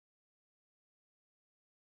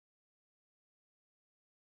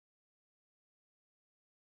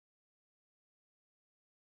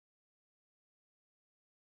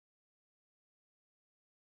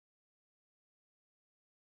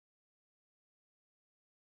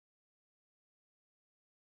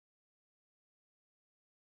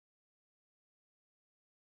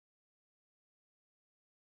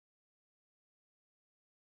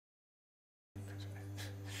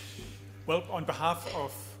Well, on behalf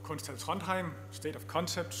of Kunsthal Trondheim, State of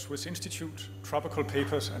Concept, Swiss Institute, Tropical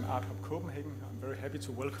Papers, and Art Hub Copenhagen, I'm very happy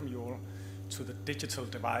to welcome you all to the Digital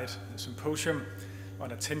Divide, a symposium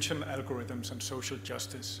on attention, algorithms, and social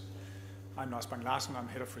justice. I'm Lars Bang Larsen, I'm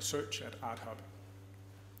head of research at Art Hub.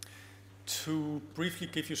 To briefly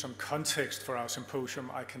give you some context for our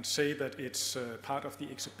symposium, I can say that it's part of the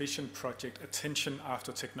exhibition project Attention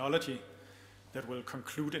After Technology that will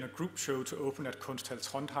conclude in a group show to open at Kunsthal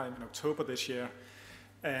Trondheim in October this year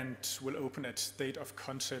and will open at State of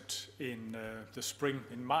Concept in the spring,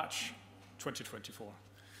 in March 2024.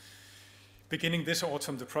 Beginning this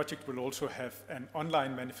autumn, the project will also have an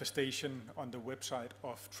online manifestation on the website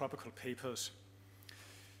of Tropical Papers.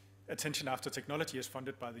 Attention After Technology is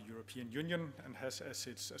funded by the European Union and has as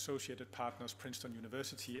its associated partners Princeton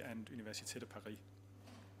University and Université de Paris.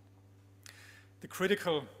 The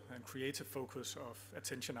critical and creative focus of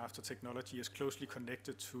Attention After Technology is closely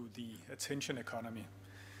connected to the attention economy,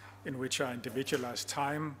 in which our individualized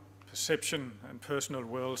time, perception, and personal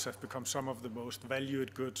worlds have become some of the most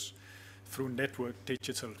valued goods through network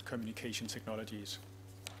digital communication technologies.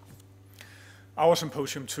 Our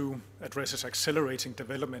Symposium 2 addresses accelerating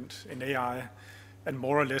development in AI and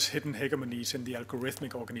more or less hidden hegemonies in the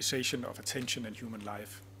algorithmic organization of attention and human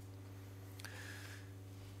life.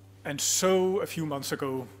 And so, a few months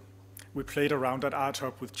ago, we played around at Art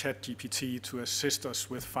Hub with ChatGPT to assist us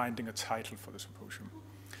with finding a title for the symposium,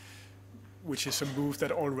 which is a move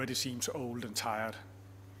that already seems old and tired.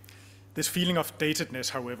 This feeling of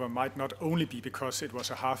datedness, however, might not only be because it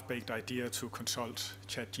was a half-baked idea to consult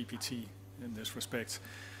ChatGPT in this respect,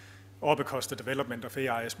 or because the development of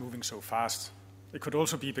AI is moving so fast. It could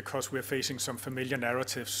also be because we're facing some familiar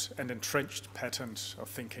narratives and entrenched patterns of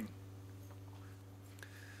thinking.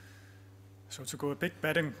 So to go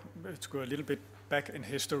a little bit back in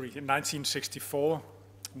history, in 1964,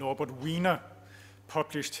 Norbert Wiener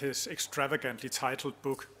published his extravagantly titled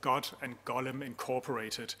book, God and Golem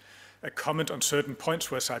Incorporated, a comment on certain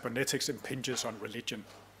points where cybernetics impinges on religion.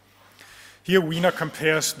 Here Wiener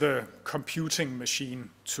compares the computing machine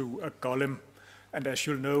to a golem, and as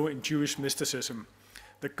you'll know in Jewish mysticism,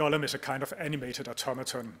 the golem is a kind of animated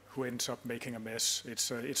automaton who ends up making a mess.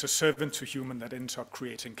 It's a servant to human that ends up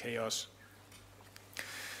creating chaos.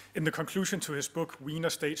 In the conclusion to his book, Wiener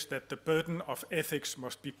states that the burden of ethics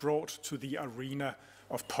must be brought to the arena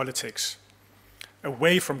of politics,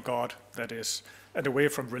 away from God, that is, and away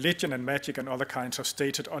from religion and magic and other kinds of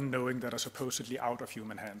stated unknowing that are supposedly out of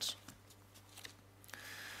human hands.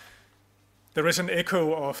 There is an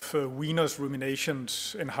echo of Wiener's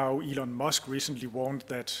ruminations in how Elon Musk recently warned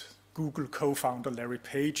that Google co-founder Larry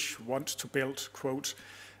Page wants to build, quote,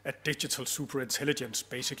 a digital superintelligence,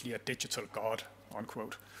 basically a digital god,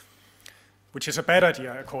 unquote, which is a bad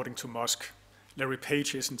idea, according to Musk. Larry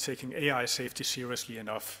Page isn't taking AI safety seriously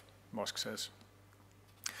enough, Musk says,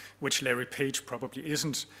 which Larry Page probably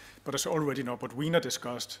isn't, but as already Norbert Wiener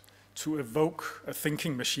discussed, to evoke a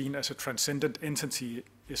thinking machine as a transcendent entity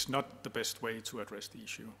is not the best way to address the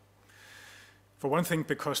issue. For one thing,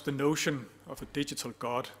 because the notion of a digital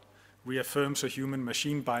god reaffirms a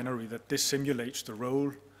human-machine binary that dissimulates the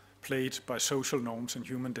role played by social norms and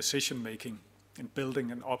human decision-making in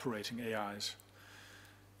building and operating AIs.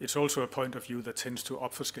 It's also a point of view that tends to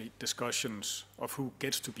obfuscate discussions of who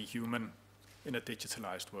gets to be human in a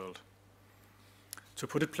digitalized world. To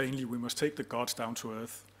put it plainly, we must take the gods down to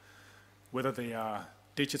earth, whether they are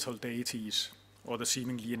digital deities or the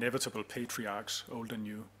seemingly inevitable patriarchs, old and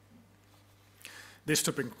new. This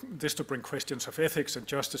to bring questions of ethics and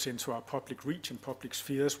justice into our public reach and public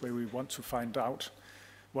spheres where we want to find out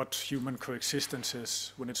what human coexistence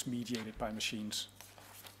is when it's mediated by machines.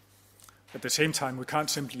 At the same time, we can't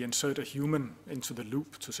simply insert a human into the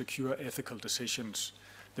loop to secure ethical decisions.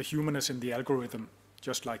 The human is in the algorithm,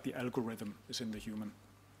 just like the algorithm is in the human.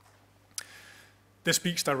 This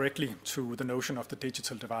speaks directly to the notion of the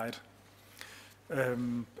digital divide.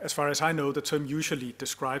 As far as I know, the term usually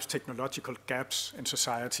describes technological gaps in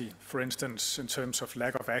society, for instance, in terms of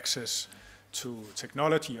lack of access to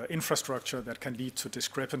technology or infrastructure that can lead to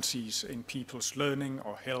discrepancies in people's learning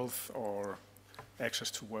or health or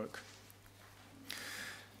access to work.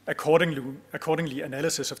 Accordingly,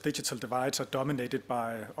 analysis of digital divides are dominated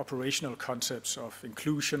by operational concepts of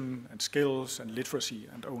inclusion and skills and literacy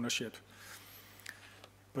and ownership.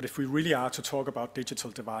 But if we really are to talk about digital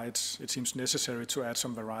divides, it seems necessary to add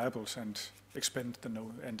some variables and expand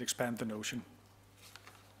the notion.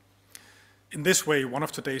 In this way, one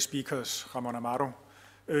of today's speakers, Ramon Amaro,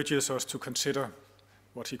 urges us to consider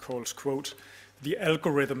what he calls, quote, the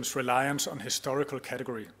algorithm's reliance on historical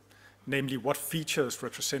category namely what features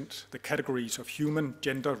represent the categories of human,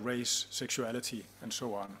 gender, race, sexuality, and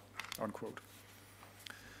so on, unquote.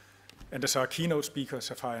 And as our keynote speaker,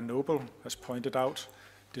 Sapphire Noble, has pointed out,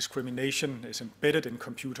 discrimination is embedded in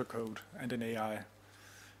computer code and in AI.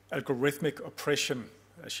 Algorithmic oppression,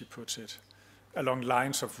 as she puts it, along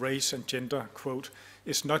lines of race and gender, quote,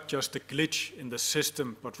 is not just a glitch in the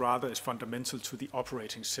system, but rather is fundamental to the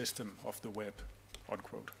operating system of the web,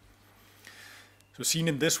 unquote. So seen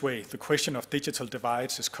in this way, the question of digital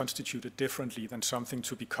divides is constituted differently than something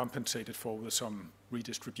to be compensated for with some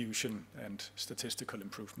redistribution and statistical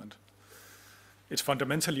improvement. It's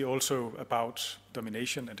fundamentally also about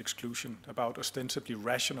domination and exclusion, about ostensibly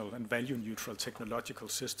rational and value-neutral technological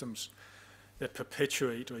systems that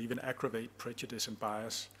perpetuate or even aggravate prejudice and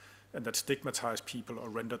bias, and that stigmatize people or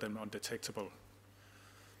render them undetectable.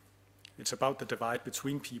 It's about the divide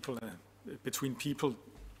between people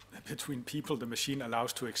the machine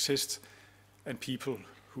allows to exist and people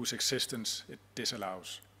whose existence it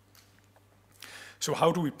disallows. So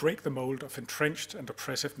how do we break the mold of entrenched and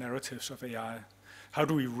oppressive narratives of AI? How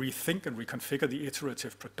do we rethink and reconfigure the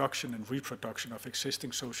iterative production and reproduction of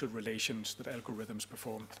existing social relations that algorithms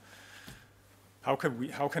perform? How can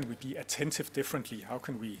we be attentive differently? How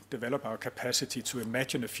can we develop our capacity to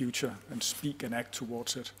imagine a future and speak and act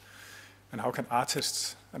towards it? And how can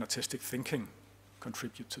artists and artistic thinking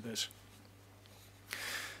contribute to this?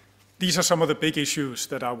 These are some of the big issues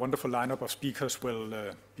that our wonderful lineup of speakers will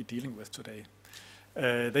be dealing with today.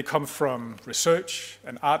 They come from research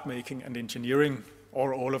and art making and engineering,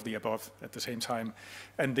 or all of the above at the same time,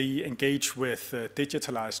 and they engage with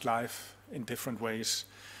digitalized life in different ways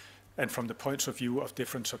and from the points of view of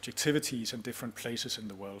different subjectivities and different places in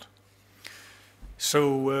the world.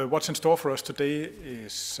 So what's in store for us today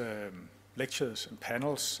is lectures and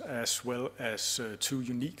panels, as well as two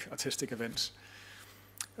unique artistic events,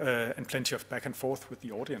 and plenty of back and forth with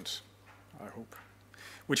the audience, I hope.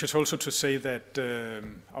 Which is also to say that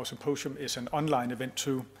our symposium is an online event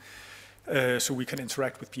too, so we can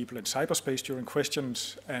interact with people in cyberspace during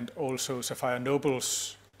questions, and also Sapphire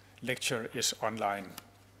Noble's lecture is online,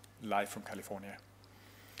 live from California.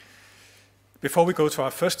 Before we go to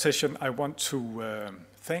our first session, I want to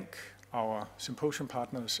thank our symposium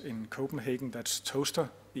partners in Copenhagen. That's Toaster,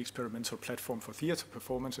 the experimental platform for theater,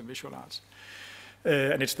 performance, and visual arts.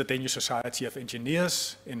 And it's the Danish Society of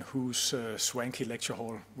Engineers, in whose swanky lecture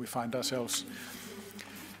hall we find ourselves.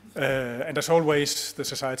 And as always, the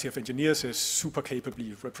Society of Engineers is super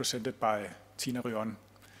capably represented by Tina Ryon.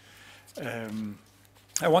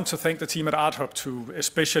 I want to thank the team at ArtHub too,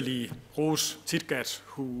 especially Rose Titgat,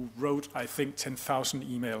 who wrote, I think, 10,000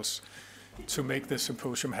 emails to make this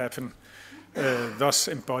symposium happen, thus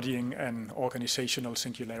embodying an organizational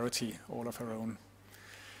singularity all of her own.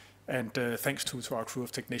 And thanks to our crew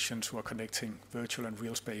of technicians who are connecting virtual and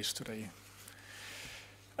real space today.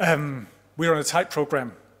 We're on a tight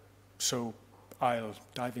program, so I'll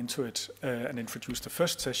dive into it and introduce the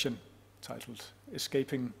first session titled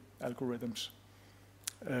Escaping Algorithms.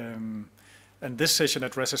 And this session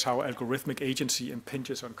addresses how algorithmic agency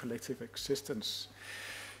impinges on collective existence,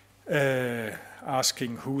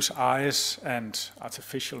 asking whose eyes and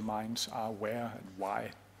artificial minds are where and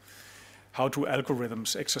why. How do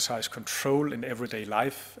algorithms exercise control in everyday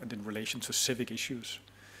life and in relation to civic issues?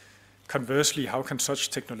 Conversely, how can such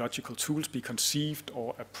technological tools be conceived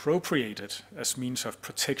or appropriated as means of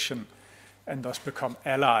protection and thus become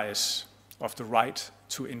allies of the right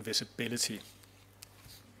to invisibility?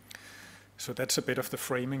 So that's a bit of the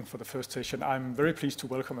framing for the first session. I'm very pleased to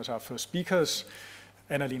welcome as our first speakers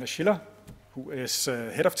Annalena Schiller, who is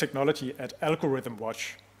Head of Technology at Algorithm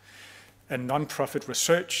Watch, a non-profit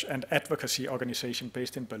research and advocacy organization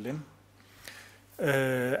based in Berlin.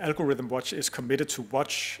 Algorithm Watch is committed to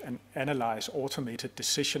watch and analyze automated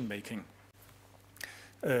decision-making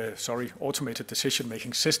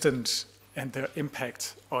systems and their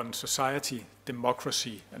impact on society,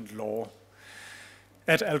 democracy, and law.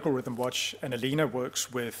 At Algorithm Watch, Annalena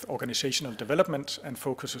works with organizational development and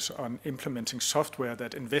focuses on implementing software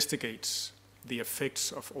that investigates the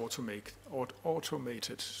effects of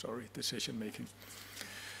automated decision-making.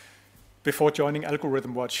 Before joining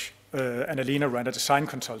Algorithm Watch, Annalena ran a design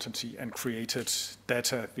consultancy and created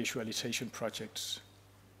data visualization projects.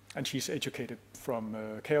 And she's educated from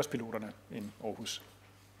Kaospiloterne in Aarhus.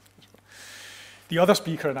 The other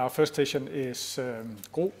speaker in our first session is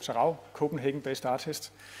Gro Sarau, Copenhagen-based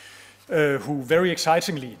artist, who very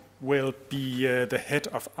excitingly will be the head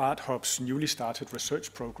of ArtHub's newly started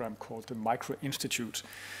research program called the Micro Institute.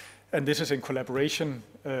 And this is in collaboration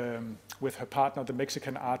with her partner, the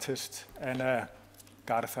Mexican artist Ana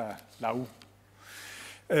Garza Lau.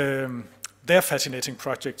 Their fascinating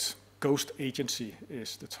project, Ghost Agency,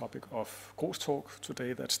 is the topic of Gro's talk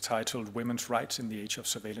today that's titled Women's Rights in the Age of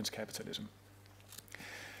Surveillance Capitalism.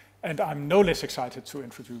 And I'm no less excited to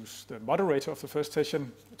introduce the moderator of the first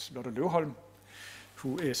session. It's Lotte Løvholm,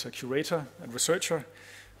 who is a curator and researcher,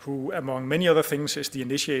 who, among many other things, is the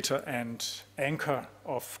initiator and anchor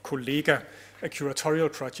of Kollega, a curatorial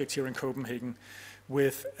project here in Copenhagen,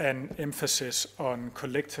 with an emphasis on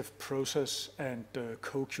collective process and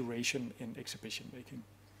co-curation in exhibition making.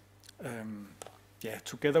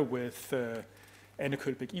 Together with Anne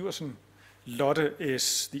Kølbæk Iversen, Lotte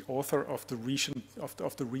is the author of the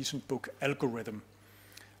recent book Algorithm,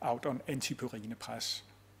 out on Antipyrine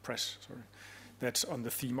Press. That's on the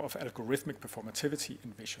theme of algorithmic performativity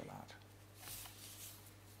in visual art.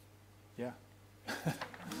 Yeah.